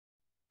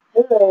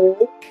Hello,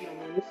 my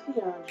name is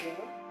Deandra.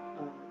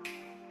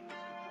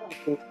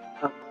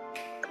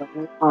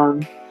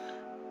 Um,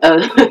 uh,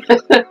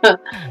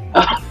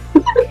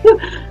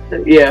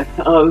 yeah.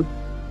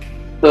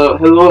 So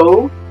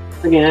hello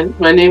again.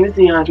 My name is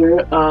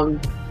Deandra.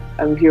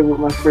 I'm here with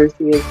my first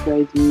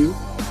EXID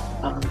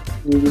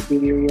music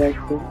video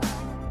reaction.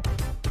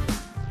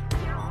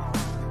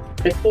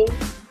 I think.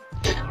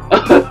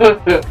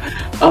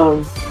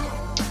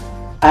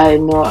 I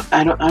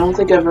don't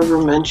think I've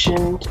ever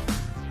mentioned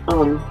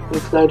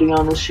EXID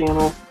on this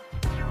channel,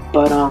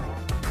 but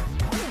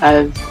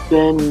I've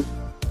been,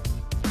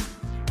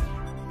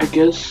 I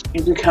guess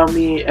you could count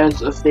me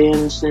as a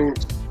fan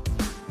since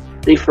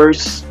they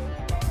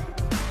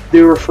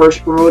were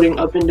first promoting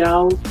Up and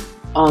Down,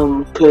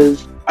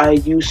 because I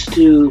used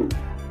to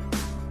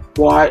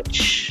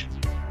watch,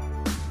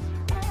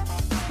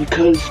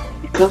 because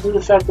of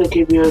the fact that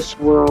KBS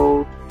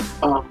World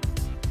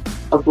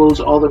uploads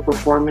all the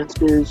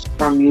performances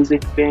from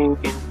Music Bank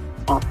and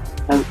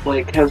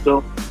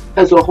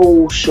has a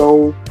whole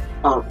show,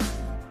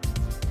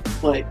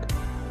 like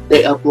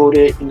they upload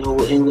it,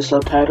 in the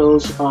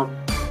subtitles.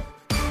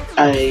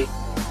 I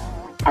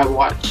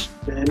watched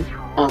them.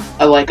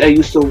 I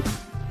used to,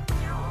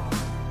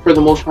 for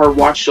the most part,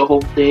 watch the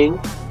whole thing.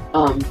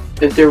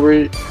 If there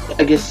were,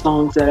 I guess,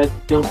 songs that I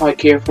didn't quite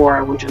care for,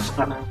 I would just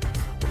kind of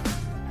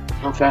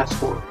fast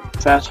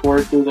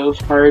forward through those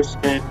parts,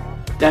 and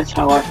that's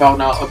how I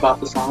found out about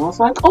the song. I was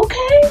like,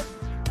 okay,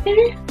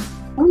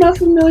 I'm not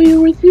familiar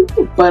with you,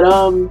 but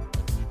okay,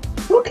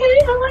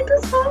 I like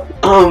this song.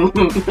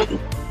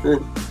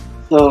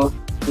 So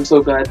I'm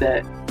so glad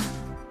that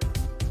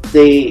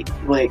they've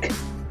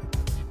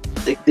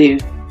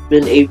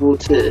been able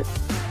to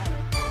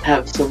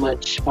have so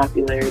much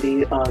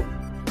popularity.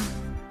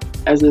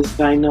 As a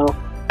side note,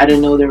 I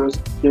didn't know there was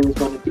going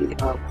to be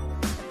I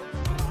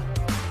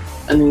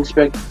didn't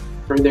expect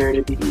for there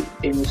to be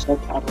any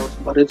subtitles,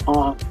 but it's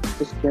on.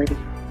 It's ready.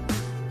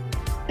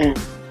 And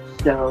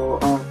so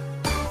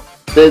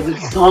the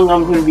song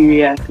I'm going to be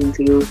reacting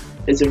to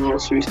is their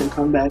most recent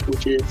comeback,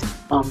 which is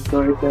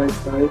Third for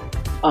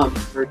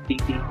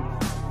DDD.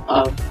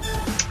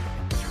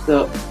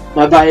 So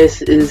my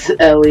bias is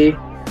Ellie.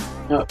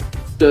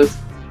 Because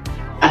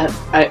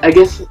I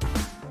guess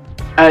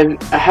I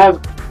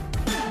have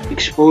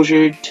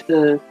exposure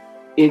to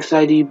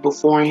EXID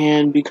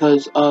beforehand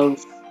because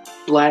of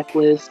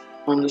Blacklist,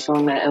 on the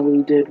song that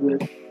Ellie did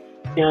with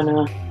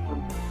Tiana.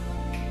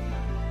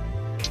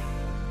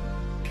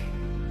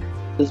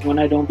 Because when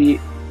I'm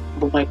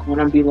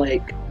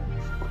like,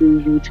 screw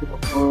you to the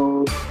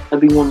world,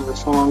 that'd be one of the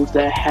songs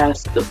that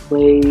has to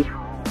play.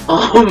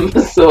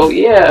 So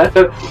yeah,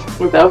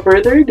 without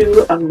further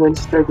ado, I'm going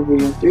to start the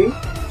video in 3,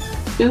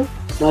 2,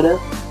 1.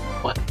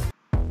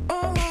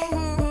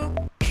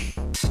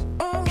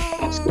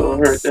 Let's go.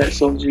 Hurt that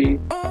Soji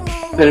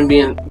couldn't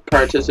be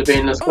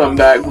participating in this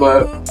comeback,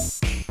 but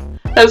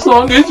as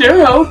long as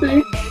you're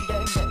healthy.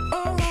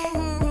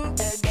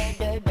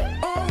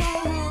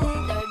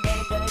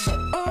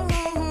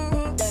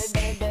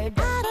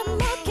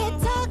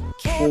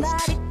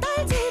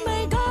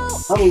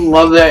 I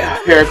love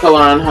that hair color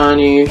on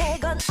Honey.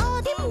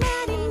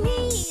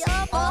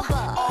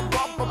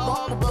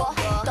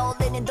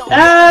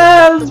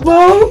 Yes,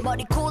 boo!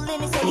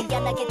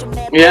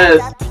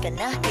 Yes!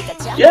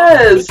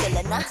 Yes!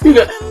 You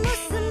got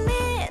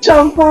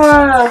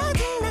Jumper!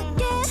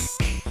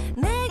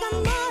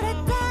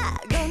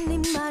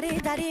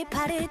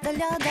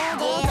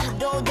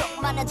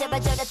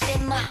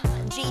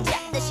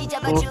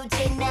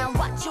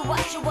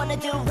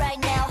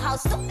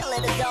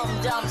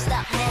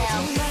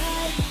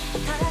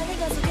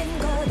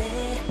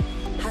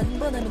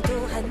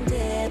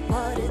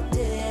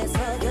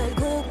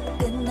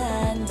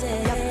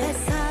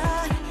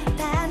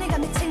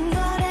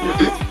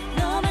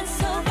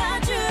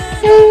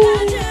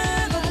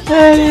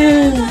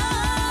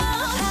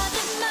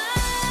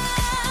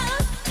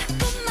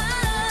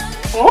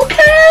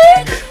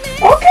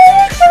 Okay,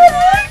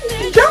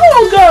 excited.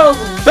 Y'all go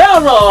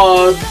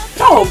better.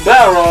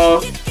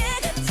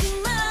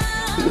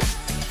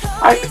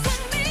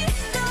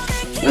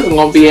 This is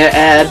gonna be an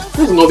ad.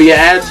 This is gonna be an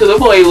ad to the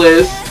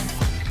playlist.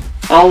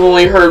 I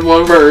only heard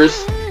one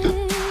verse.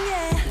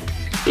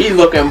 He's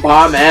looking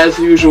bomb as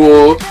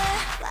usual.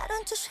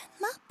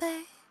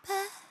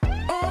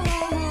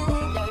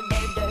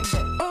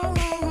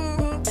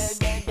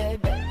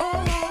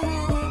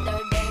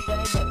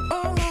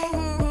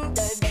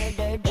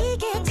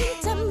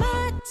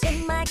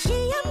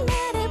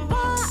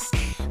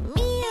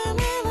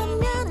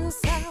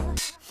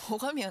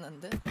 뭐가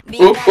미안한데?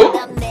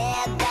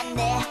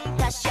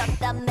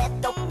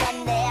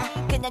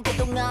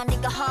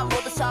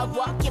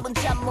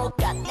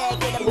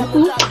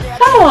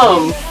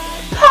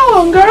 Come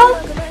on, girl.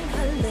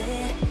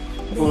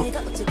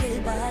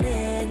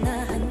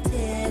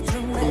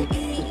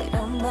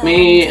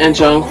 Me and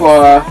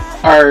Jungkook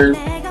are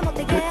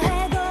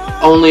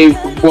only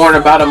born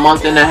about a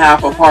month and a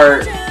half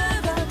apart.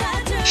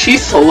 She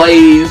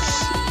slays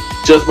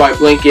just by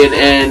blinking,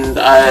 and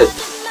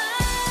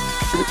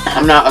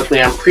I'm not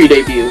ugly. I'm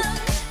pre-debut.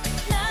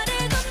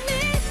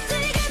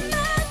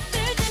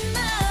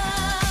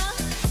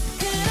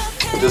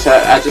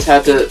 I just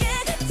had to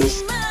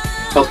just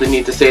felt the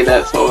need to say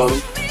that. So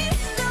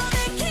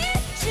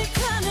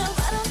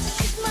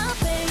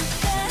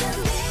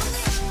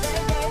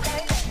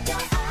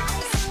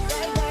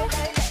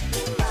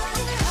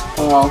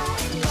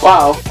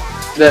wow,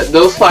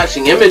 those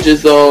flashing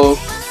images though.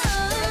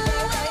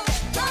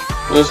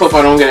 I just hope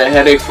I don't get a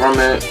headache from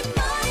it.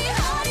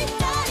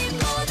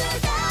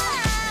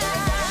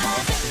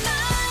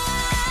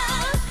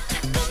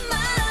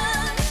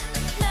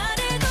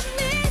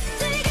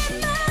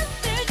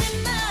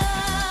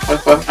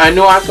 If I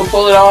knew I can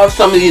pull it off,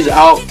 some of these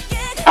out,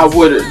 I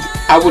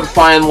would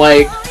find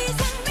like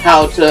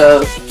how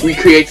to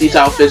recreate these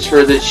outfits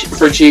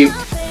for cheap.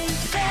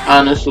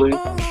 Honestly,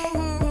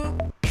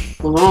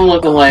 I'm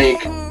looking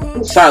like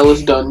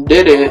Silas done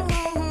did it.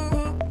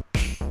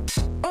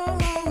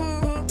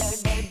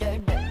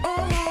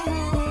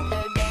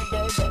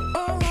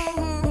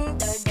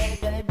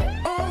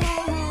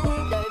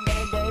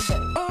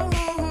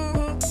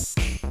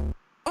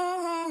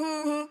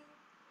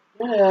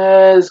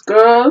 Yes,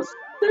 girls.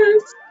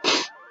 Yes.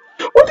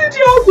 What did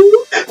y'all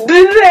do?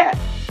 Did that.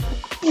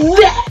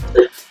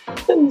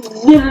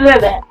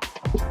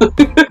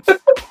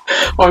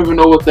 I don't even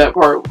know what that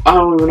part. I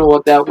don't even know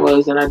what that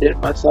was, and I did it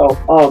myself.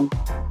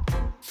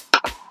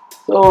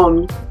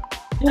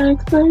 Yeah,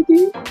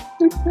 excited.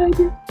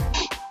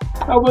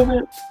 I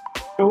wasn't.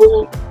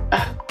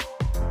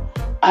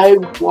 I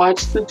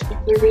watched the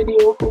teaser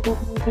video for the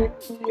music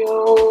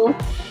video.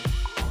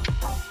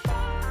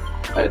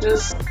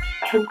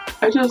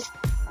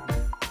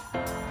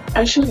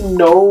 I should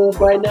know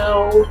by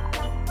now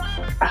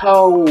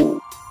how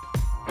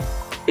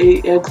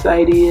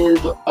EXID is,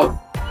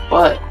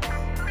 but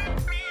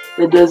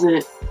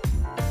it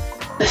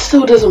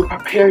still doesn't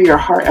prepare your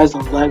heart as a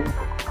leg.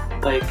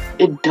 Like,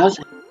 it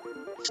doesn't.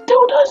 It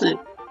still doesn't.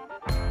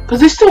 Cause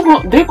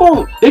they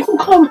gon'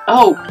 come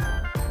out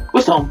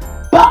with some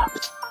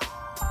bops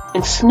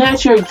and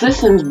snatch your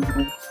existence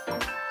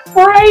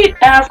right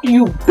after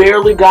you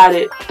barely got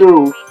it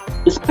through.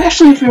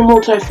 Especially if you're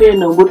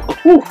multi-fandom with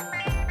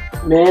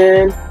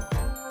man.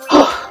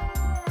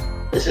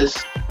 This is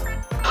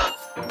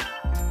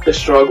the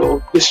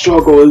struggle. The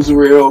struggle is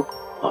real.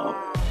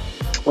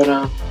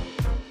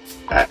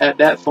 I add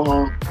that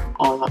song.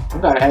 I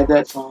gotta add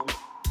that song.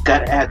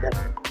 Gotta add that.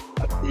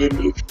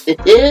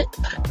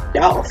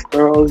 Y'all,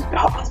 girls,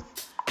 y'all.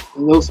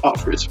 And those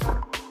offers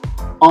were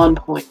on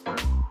point.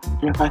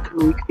 And if I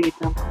could recreate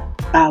them,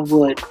 I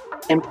would.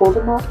 And pull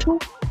them off too.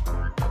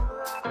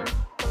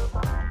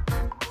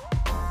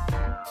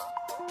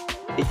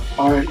 It's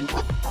already.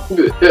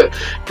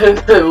 And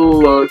then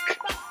look,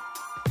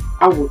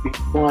 I would be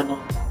one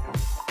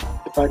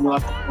if I knew I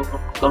could pull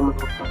some of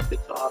those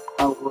outfits off.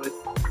 I would.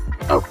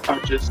 I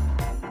just,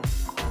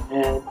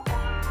 man.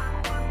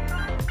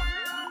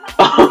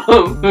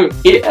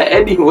 Yeah.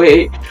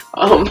 Anyway,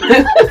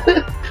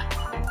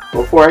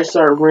 before I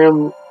start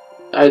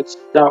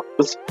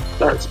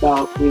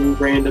spouting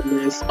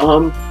randomness.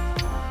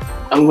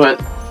 I'm going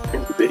to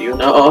end the video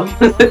now.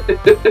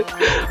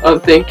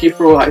 Thank you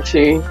for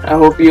watching. I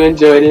hope you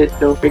enjoyed it.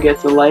 Don't forget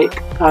to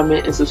like,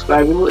 comment, and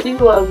subscribe and would you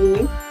love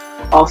me.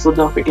 Also,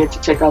 don't forget to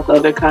check out the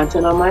other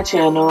content on my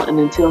channel. And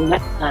until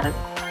next time,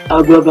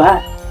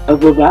 bye-bye.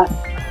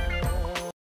 Bye-bye.